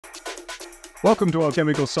Welcome to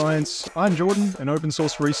Alchemical Science. I'm Jordan, an open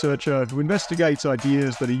source researcher who investigates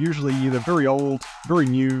ideas that are usually either very old, very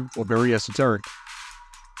new, or very esoteric.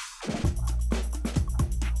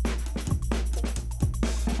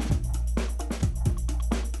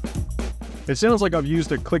 It sounds like I've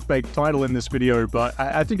used a clickbait title in this video, but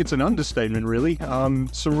I think it's an understatement, really.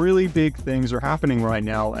 Some really big things are happening right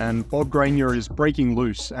now, and Bob Greenyer is breaking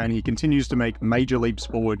loose, and he continues to make major leaps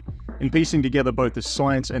forward in piecing together both the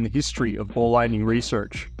science and the history of ball lightning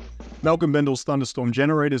research. Malcolm Bendel's thunderstorm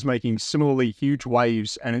generator is making similarly huge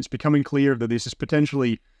waves, and it's becoming clear that this is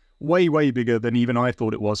potentially way, way bigger than even I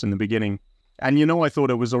thought it was in the beginning. And you know, I thought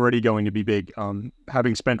it was already going to be big,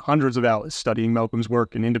 having spent hundreds of hours studying Malcolm's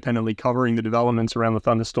work and independently covering the developments around the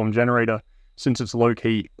thunderstorm generator since its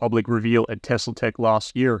low-key public reveal at Tesla Tech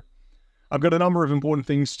last year. I've got a number of important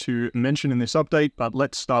things to mention in this update, but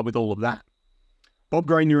let's start with all of that. Bob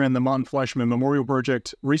Greenyer and the Martin Fleischmann Memorial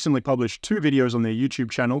Project recently published 2 videos on their YouTube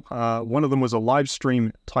channel. One of them was a live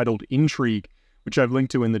stream titled Intrigue, which I've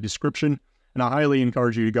linked to in the description, and I highly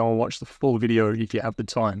encourage you to go and watch the full video if you have the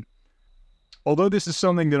time. Although this is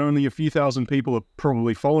something that only a few thousand people are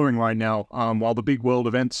probably following right now, while the big world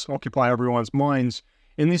events occupy everyone's minds,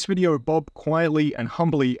 in this video Bob quietly and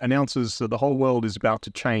humbly announces that the whole world is about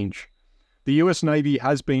to change. The US Navy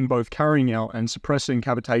has been both carrying out and suppressing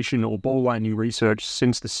cavitation or ball lightning research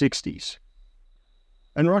since the 60s.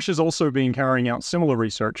 And Russia's also been carrying out similar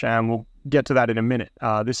research, and we'll get to that in a minute.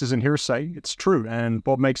 This isn't hearsay, it's true, and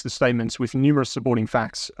Bob makes the statements with numerous supporting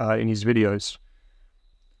facts in his videos.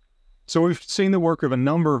 So we've seen the work of a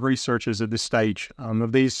number of researchers at this stage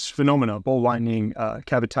of these phenomena, ball lightning,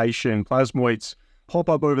 cavitation, plasmoids, pop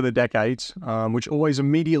up over the decades, which always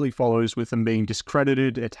immediately follows with them being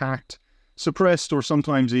discredited, attacked, suppressed, or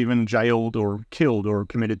sometimes even jailed or killed or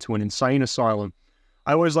committed to an insane asylum.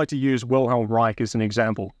 I always like to use Wilhelm Reich as an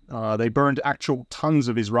example. They burned actual tons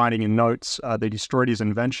of his writing and notes, they destroyed his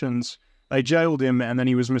inventions, they jailed him, and then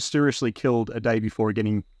he was mysteriously killed a day before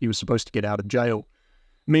he was supposed to get out of jail.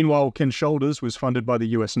 Meanwhile, Ken Shoulders was funded by the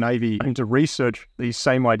US Navy to research these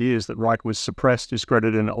same ideas that Reich was suppressed,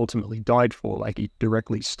 discredited, and ultimately died for. Like, he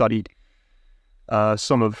directly studied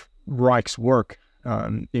some of Reich's work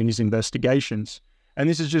in his investigations. And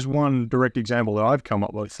this is just one direct example that I've come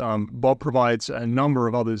up with. Bob provides a number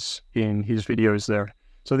of others in his videos there.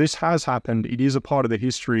 So this has happened. It is a part of the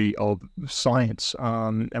history of science.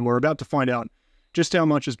 And we're about to find out just how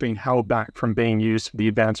much has been held back from being used for the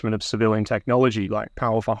advancement of civilian technology, like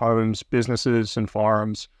power for homes, businesses and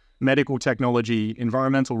farms, medical technology,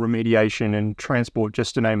 environmental remediation, and transport,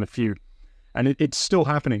 just to name a few. And it's still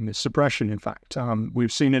happening, this suppression, in fact.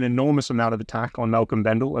 We've seen an enormous amount of attack on Malcolm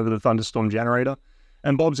Bendel over the thunderstorm generator,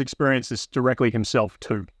 and Bob's experienced this directly himself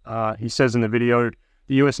too. He says in the video,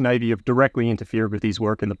 the US Navy have directly interfered with his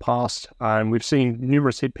work in the past, and we've seen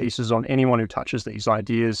numerous hit pieces on anyone who touches these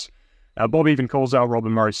ideas. Bob even calls out Robert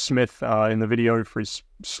Murray Smith in the video for his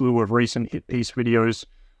slew of recent hit piece videos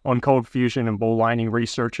on cold fusion and ball lightning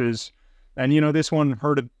researchers. And, you know, this one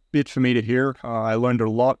hurt a bit for me to hear. I learned a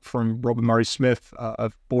lot from Robert Murray Smith.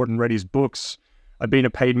 I've bought and read his books. I've been a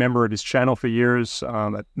paid member of his channel for years.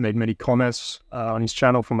 I've made many comments on his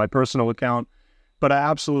channel from my personal account. But I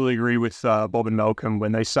absolutely agree with Bob and Malcolm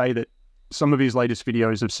when they say that some of his latest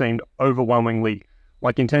videos have seemed overwhelmingly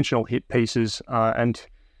like intentional hit pieces, and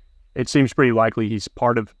it seems pretty likely he's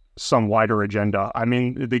part of some wider agenda. I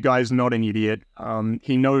mean, the guy's not an idiot.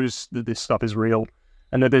 He knows that this stuff is real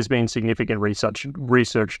and that there's been significant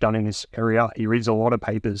research done in this area. He reads a lot of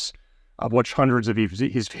papers. I've watched hundreds of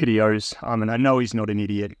his videos, and I know he's not an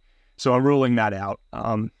idiot. So I'm ruling that out.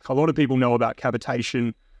 A lot of people know about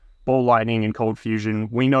cavitation, ball lightning, and cold fusion.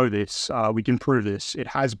 We know this. We can prove this. It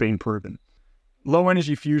has been proven.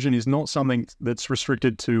 Low-energy fusion is not something that's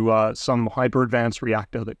restricted to some hyper-advanced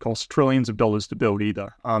reactor that costs trillions of dollars to build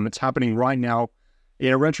either. It's happening right now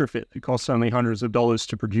in a retrofit that costs only hundreds of dollars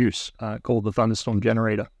to produce, called the thunderstorm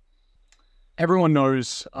generator. Everyone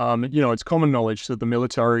knows, you know, it's common knowledge that the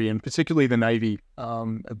military, and particularly the Navy,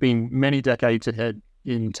 have been many decades ahead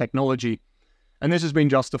in technology. And this has been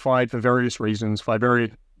justified for various reasons by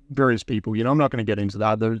various people. You know, I'm not going to get into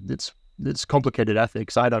that. It's complicated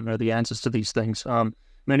ethics. I don't know the answers to these things.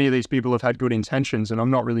 Many of these people have had good intentions, and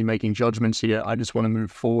I'm not really making judgments here. I just want to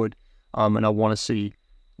move forward, and I want to see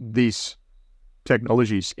these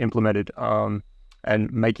technologies implemented and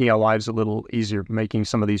making our lives a little easier, making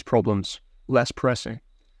some of these problems less pressing.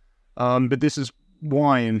 But this is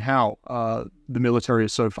why and how the military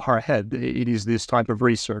is so far ahead. It is this type of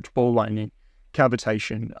research, ball lightning,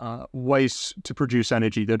 cavitation, ways to produce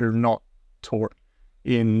energy that are not taught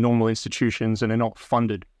in normal institutions and are not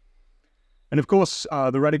funded. And of course,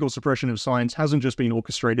 the radical suppression of science hasn't just been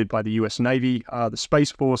orchestrated by the US Navy. The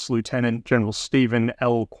Space Force Lieutenant General Stephen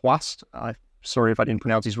L. Quast, sorry if I didn't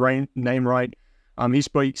pronounce his name right, he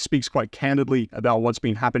speaks quite candidly about what's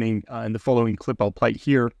been happening in the following clip I'll play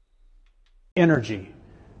here. Energy,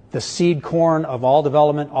 the seed corn of all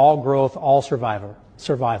development, all growth, all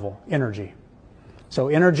survival, energy. So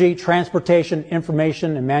energy, transportation,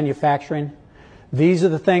 information, and manufacturing, these are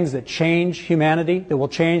the things that change humanity, that will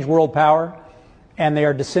change world power, and they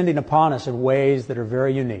are descending upon us in ways that are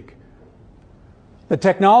very unique. The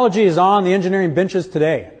technology is on the engineering benches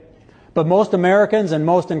today, but most Americans and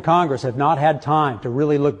most in Congress have not had time to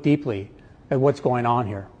really look deeply at what's going on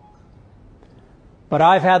here. But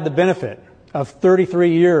I've had the benefit of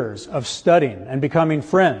 33 years of studying and becoming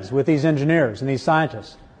friends with these engineers and these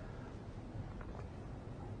scientists.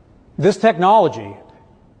 This technology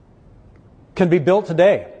can be built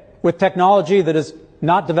today with technology that is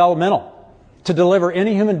not developmental to deliver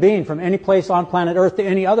any human being from any place on planet Earth to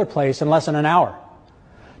any other place in less than an hour.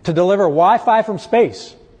 To deliver Wi-Fi from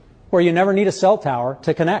space where you never need a cell tower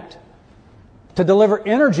to connect. To deliver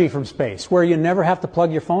energy from space where you never have to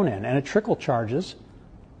plug your phone in and it trickle charges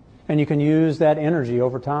and you can use that energy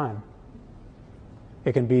over time.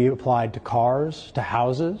 It can be applied to cars, to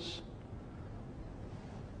houses.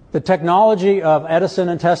 The technology of Edison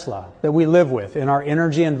and Tesla that we live with in our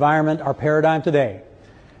energy environment, our paradigm today,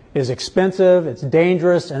 is expensive, it's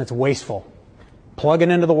dangerous, and it's wasteful. Plug it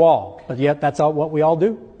into the wall, but yet that's what we all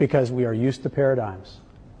do because we are used to paradigms.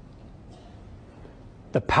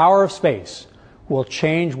 The power of space will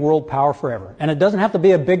change world power forever. And it doesn't have to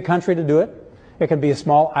be a big country to do it. It can be a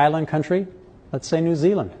small island country, let's say New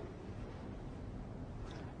Zealand.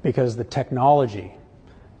 Because the technology,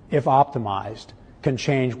 if optimized, can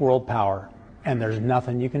change world power, and there's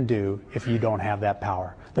nothing you can do if you don't have that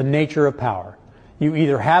power. The nature of power. You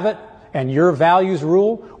either have it and your values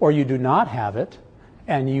rule, or you do not have it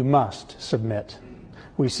and you must submit.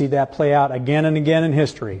 We see that play out again and again in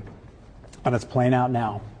history, and it's playing out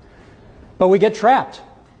now. But we get trapped.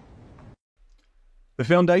 The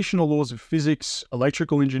foundational laws of physics,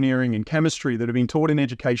 electrical engineering, and chemistry that have been taught in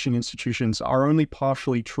education institutions are only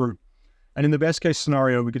partially true. And in the best case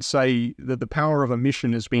scenario, we could say that the power of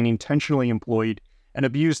omission has been intentionally employed and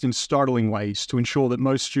abused in startling ways to ensure that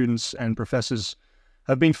most students and professors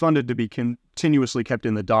have been funded to be continuously kept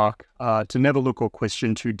in the dark, to never look or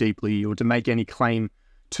question too deeply, or to make any claim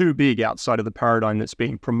too big outside of the paradigm that's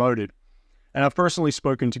being promoted. And I've personally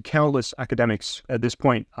spoken to countless academics at this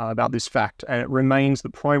point about this fact, and it remains the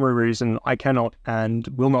primary reason I cannot and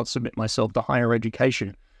will not submit myself to higher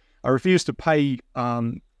education. I refuse to pay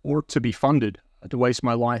or to be funded to waste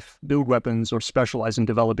my life, build weapons, or specialize in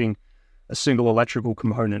developing a single electrical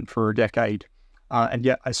component for a decade. And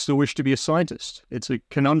yet I still wish to be a scientist. It's a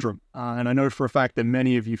conundrum, and I know for a fact that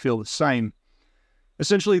many of you feel the same.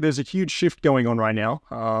 Essentially, there's a huge shift going on right now,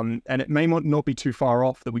 and it may not be too far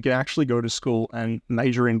off that we can actually go to school and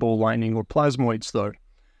major in ball lightning or plasmoids, though.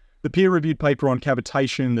 The peer-reviewed paper on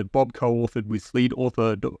cavitation that Bob co-authored with lead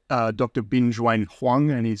author Dr. Bin-Juan Huang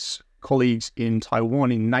and his colleagues in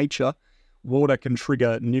Taiwan in Nature, water can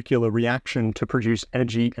trigger nuclear reaction to produce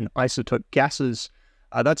energy and isotope gases.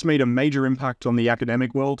 That's made a major impact on the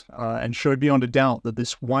academic world and showed beyond a doubt that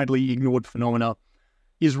this widely ignored phenomena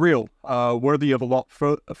is real, worthy of a lot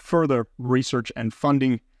further research and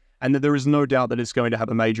funding, and that there is no doubt that it's going to have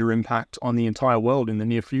a major impact on the entire world in the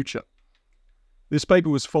near future. This paper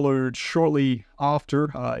was followed shortly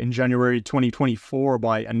after, in January 2024,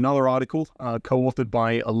 by another article co-authored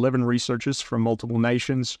by 11 researchers from multiple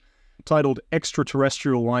nations, titled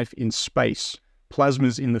Extraterrestrial Life in Space,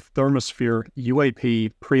 Plasmas in the Thermosphere,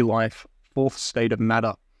 UAP, Pre-Life, Fourth State of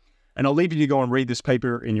Matter. And I'll leave you to go and read this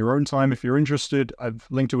paper in your own time if you're interested. I've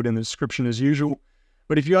linked to it in the description as usual.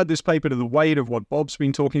 But if you add this paper to the weight of what Bob's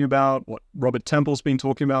been talking about, what Robert Temple's been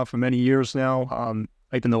talking about for many years now,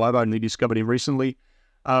 even though I've only discovered him recently,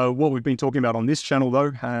 what we've been talking about on this channel,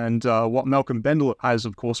 though, and what Malcolm Bendel has,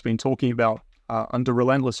 of course, been talking about under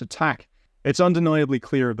relentless attack, it's undeniably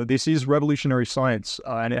clear that this is revolutionary science,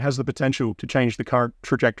 and it has the potential to change the current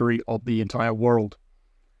trajectory of the entire world.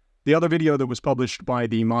 The other video that was published by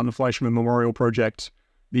the Martin Fleischmann Memorial Project,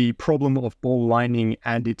 The Problem of Ball Lightning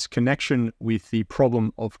and its Connection with the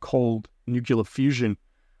Problem of Cold Nuclear Fusion,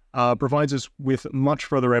 provides us with much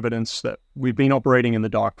further evidence that we've been operating in the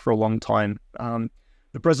dark for a long time.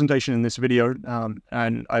 The presentation in this video,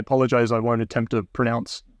 and I apologize, I won't attempt to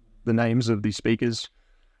pronounce the names of the speakers,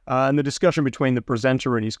 and the discussion between the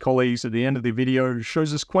presenter and his colleagues at the end of the video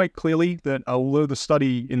shows us quite clearly that although the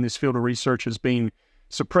study in this field of research has been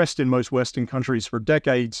suppressed in most Western countries for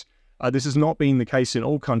decades, This has not been the case in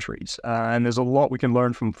all countries, and there's a lot we can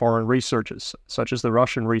learn from foreign researchers, such as the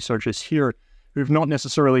Russian researchers here, who've not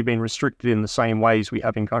necessarily been restricted in the same ways we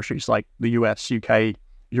have in countries like the US, UK,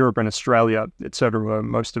 Europe, and Australia, etc., where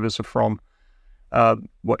most of us are from.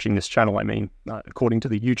 Watching this channel, I mean, according to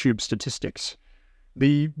the YouTube statistics.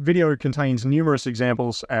 The video contains numerous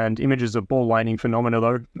examples and images of ball lightning phenomena,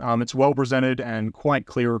 though. It's well presented and quite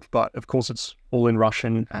clear, but of course it's all in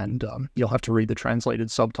Russian, and you'll have to read the translated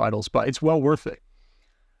subtitles, but it's well worth it.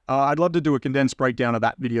 I'd love to do a condensed breakdown of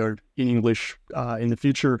that video in English in the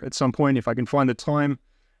future at some point if I can find the time.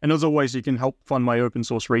 And as always, you can help fund my open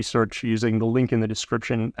source research using the link in the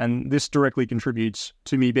description, and this directly contributes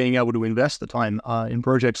to me being able to invest the time in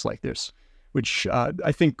projects like this, which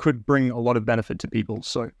I think could bring a lot of benefit to people.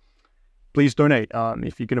 So please donate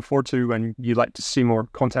if you can afford to and you'd like to see more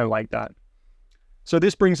content like that. So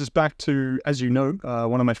this brings us back to, as you know,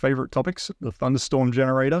 one of my favorite topics, the thunderstorm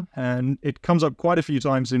generator, and it comes up quite a few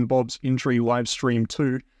times in Bob's Intree live stream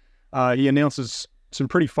too. He announces some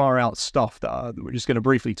pretty far out stuff that we're just going to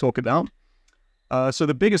briefly talk about. So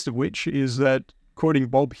the biggest of which is that, quoting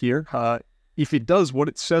Bob here, if it does what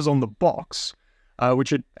it says on the box,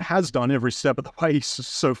 which it has done every step of the way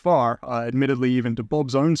so far, admittedly even to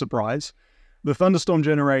Bob's own surprise, the thunderstorm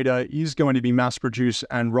generator is going to be mass-produced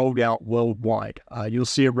and rolled out worldwide. You'll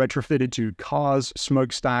see it retrofitted to cars,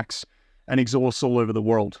 smokestacks, and exhausts all over the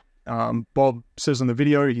world. Bob says in the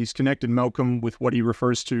video he's connected Malcolm with what he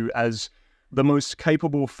refers to as the most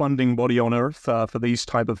capable funding body on Earth for these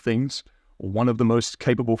type of things, or one of the most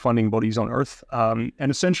capable funding bodies on Earth. And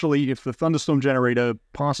essentially, if the thunderstorm generator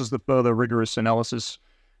passes the further rigorous analysis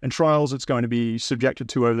and trials it's going to be subjected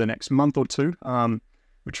to over the next month or two,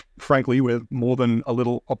 which frankly we're more than a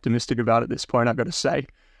little optimistic about at this point, I've got to say,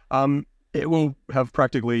 it will have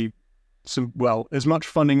practically as much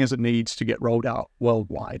funding as it needs to get rolled out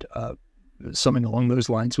worldwide. Something along those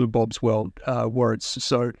lines with Bob's words.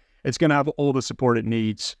 So it's going to have all the support it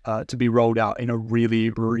needs to be rolled out in a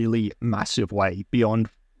really, really massive way beyond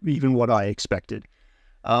even what I expected.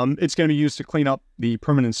 It's going to be used to clean up the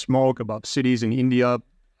permanent smog above cities in India,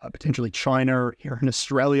 potentially China, here in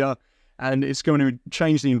Australia, and it's going to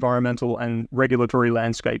change the environmental and regulatory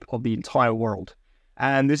landscape of the entire world.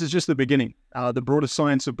 And this is just the beginning. The broader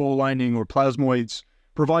science of ball lightning or plasmoids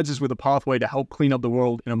provides us with a pathway to help clean up the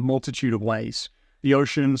world in a multitude of ways. The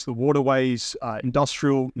oceans, the waterways,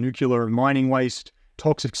 industrial, nuclear, and mining waste,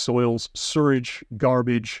 toxic soils, sewage,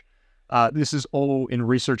 garbage. This is all in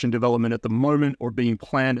research and development at the moment or being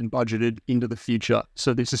planned and budgeted into the future.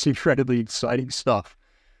 So this is incredibly exciting stuff.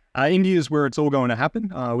 India is where it's all going to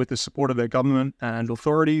happen with the support of their government and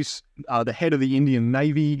authorities. The head of the Indian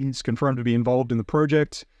Navy is confirmed to be involved in the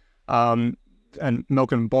project. And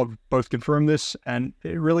Malcolm and Bob both confirmed this, and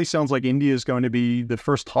it really sounds like India is going to be the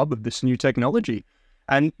first hub of this new technology.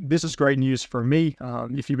 And this is great news for me.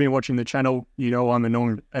 If you've been watching the channel, you know I'm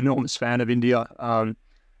an enormous fan of India.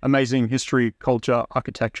 Amazing history, culture,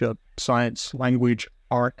 architecture, science, language,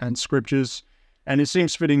 art, and scriptures. And it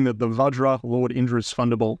seems fitting that the Vajra, Lord Indra's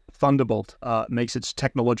thunderbolt, makes its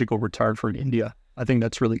technological return from India. I think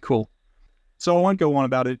that's really cool. So I won't go on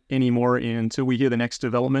about it anymore until we hear the next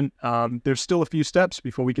development. There's still a few steps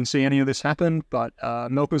before we can see any of this happen, but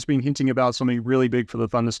Malcolm's been hinting about something really big for the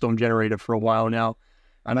thunderstorm generator for a while now.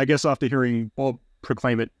 And I guess after hearing Bob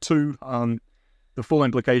proclaim it too, the full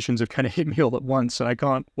implications have kind of hit me all at once, and I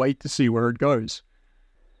can't wait to see where it goes.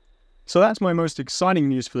 So that's my most exciting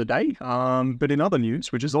news for the day. But in other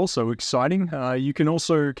news, which is also exciting, you can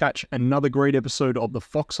also catch another great episode of The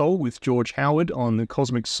Foxhole with George Howard on the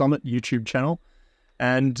Cosmic Summit YouTube channel.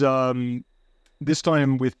 And this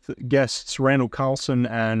time with guests Randall Carlson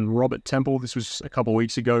and Robert Temple. This was a couple of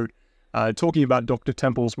weeks ago, talking about Dr.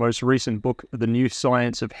 Temple's most recent book, The New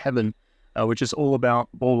Science of Heaven, which is all about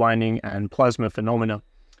ball lightning and plasma phenomena.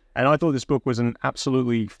 And I thought this book was an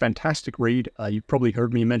absolutely fantastic read. You've probably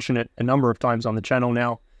heard me mention it a number of times on the channel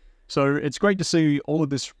now. So it's great to see all of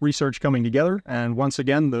this research coming together. And once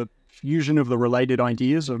again, the fusion of the related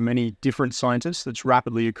ideas of many different scientists that's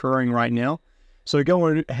rapidly occurring right now. So go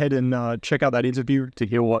ahead and check out that interview to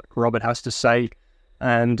hear what Robert has to say.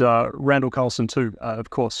 And Randall Carlson too, of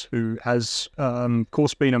course, who has, of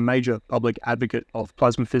course, been a major public advocate of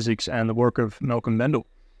plasma physics and the work of Malcolm Mendel.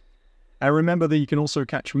 And remember that you can also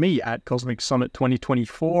catch me at Cosmic Summit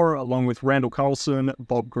 2024, along with Randall Carlson,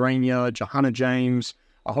 Bob Greenyer, Johanna James,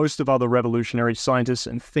 a host of other revolutionary scientists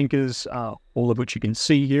and thinkers, all of which you can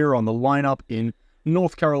see here on the lineup in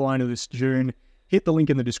North Carolina this June. Hit the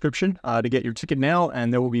link in the description to get your ticket now,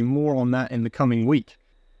 and there will be more on that in the coming week.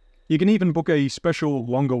 You can even book a special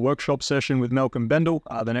longer workshop session with Malcolm Mendel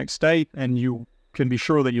the next day, and you can be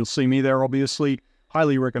sure that you'll see me there, obviously.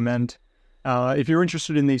 Highly recommend. If you're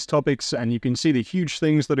interested in these topics and you can see the huge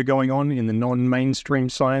things that are going on in the non-mainstream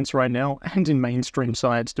science right now, and in mainstream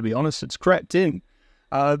science, to be honest, it's crept in,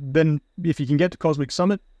 then if you can get to Cosmic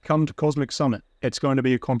Summit, come to Cosmic Summit. It's going to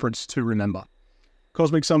be a conference to remember.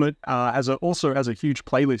 Cosmic Summit also has a huge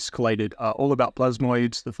playlist collated all about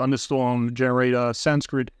plasmoids, the thunderstorm generator,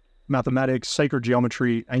 Sanskrit, mathematics, sacred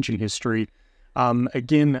geometry, ancient history.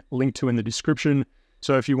 Again, linked to in the description.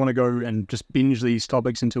 So if you want to go and just binge these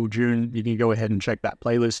topics until June, you can go ahead and check that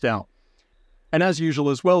playlist out. And as usual,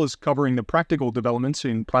 as well as covering the practical developments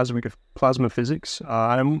in plasma physics,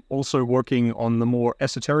 I'm also working on the more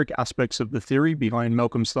esoteric aspects of the theory behind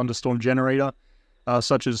Malcolm's thunderstorm generator,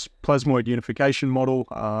 such as Plasmoid unification model,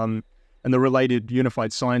 and the related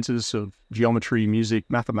unified sciences of geometry, music,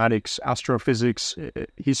 mathematics, astrophysics,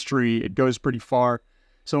 history. It goes pretty far.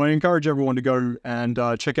 So I encourage everyone to go and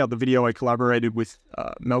check out the video I collaborated with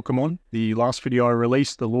Malcolm on. The last video I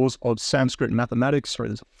released, The Laws of Sanskrit Mathematics, sorry,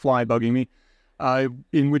 there's a fly bugging me,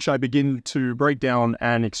 in which I begin to break down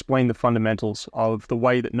and explain the fundamentals of the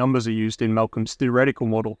way that numbers are used in Malcolm's theoretical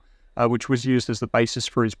model, which was used as the basis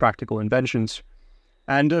for his practical inventions.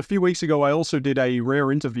 And a few weeks ago, I also did a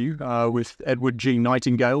rare interview with Edward G.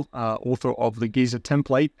 Nightingale, author of the Giza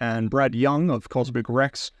template, and Brad Young of Cosmic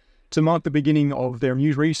Rex, to mark the beginning of their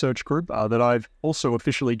new research group that I've also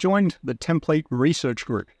officially joined, the Template Research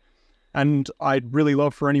Group. And I'd really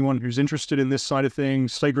love for anyone who's interested in this side of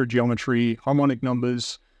things, sacred geometry, harmonic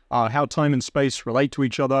numbers, how time and space relate to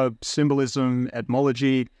each other, symbolism,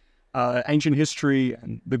 etymology, ancient history,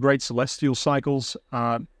 and the great celestial cycles,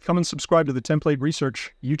 come and subscribe to the Template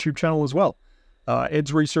Research YouTube channel as well.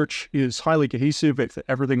 Ed's research is highly cohesive with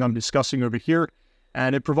everything I'm discussing over here,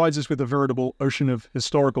 and it provides us with a veritable ocean of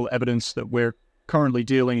historical evidence that we're currently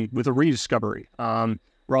dealing with a rediscovery,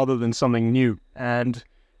 rather than something new. And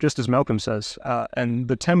just as Malcolm says, and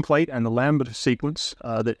the template and the Lambda sequence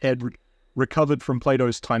that Ed recovered from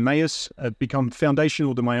Plato's Timaeus have become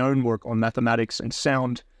foundational to my own work on mathematics and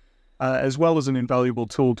sound, as well as an invaluable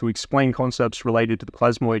tool to explain concepts related to the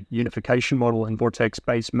plasmoid unification model and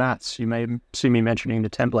vortex-based maths. You may see me mentioning the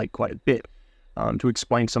template quite a bit to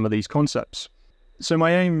explain some of these concepts. So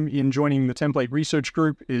my aim in joining the Template Research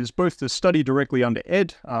Group is both to study directly under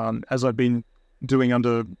Ed, as I've been doing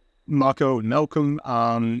under Marco and Malcolm,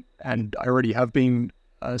 and I already have been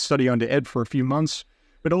studying under Ed for a few months,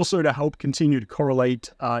 but also to help continue to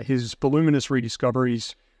correlate his voluminous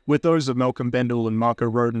rediscoveries with those of Malcolm Bendel and Marco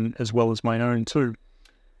Rodin, as well as my own too.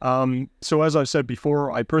 So as I've said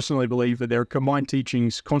before, I personally believe that their combined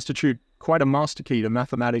teachings constitute quite a master key to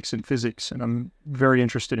mathematics and physics, and I'm very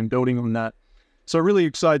interested in building on that. So really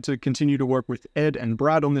excited to continue to work with Ed and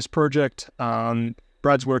Brad on this project.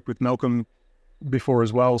 Brad's worked with Malcolm before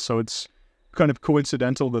as well, so it's kind of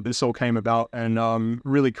coincidental that this all came about, and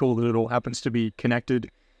really cool that it all happens to be connected.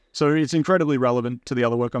 So it's incredibly relevant to the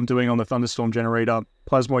other work I'm doing on the thunderstorm generator,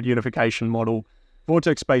 plasmoid unification model,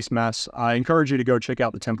 vortex-based mass. I encourage you to go check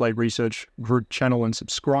out the Template Research Group channel and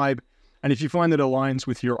subscribe. And if you find that it aligns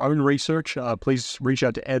with your own research, please reach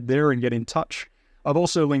out to Ed there and get in touch. I've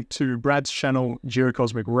also linked to Brad's channel,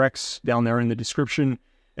 Cosmic Rex, down there in the description.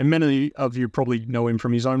 And many of you probably know him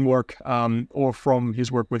from his own work, or from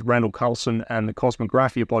his work with Randall Carlson and the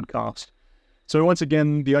Cosmographia podcast. So once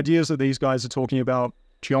again, the ideas that these guys are talking about,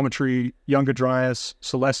 geometry, Younger Dryas,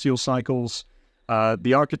 celestial cycles,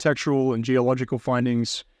 the architectural and geological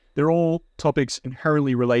findings, they're all topics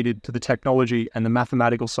inherently related to the technology and the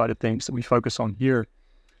mathematical side of things that we focus on here.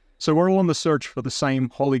 So we're all on the search for the same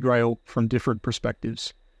holy grail from different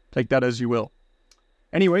perspectives. Take that as you will.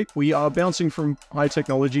 Anyway, we are bouncing from high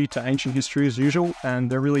technology to ancient history as usual,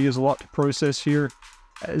 and there really is a lot to process here.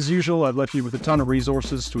 As usual, I've left you with a ton of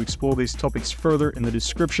resources to explore these topics further in the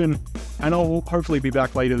description, and I'll hopefully be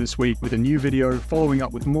back later this week with a new video following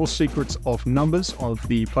up with more secrets of numbers of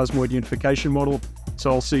the plasmoid unification model.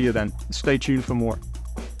 So I'll see you then. Stay tuned for more.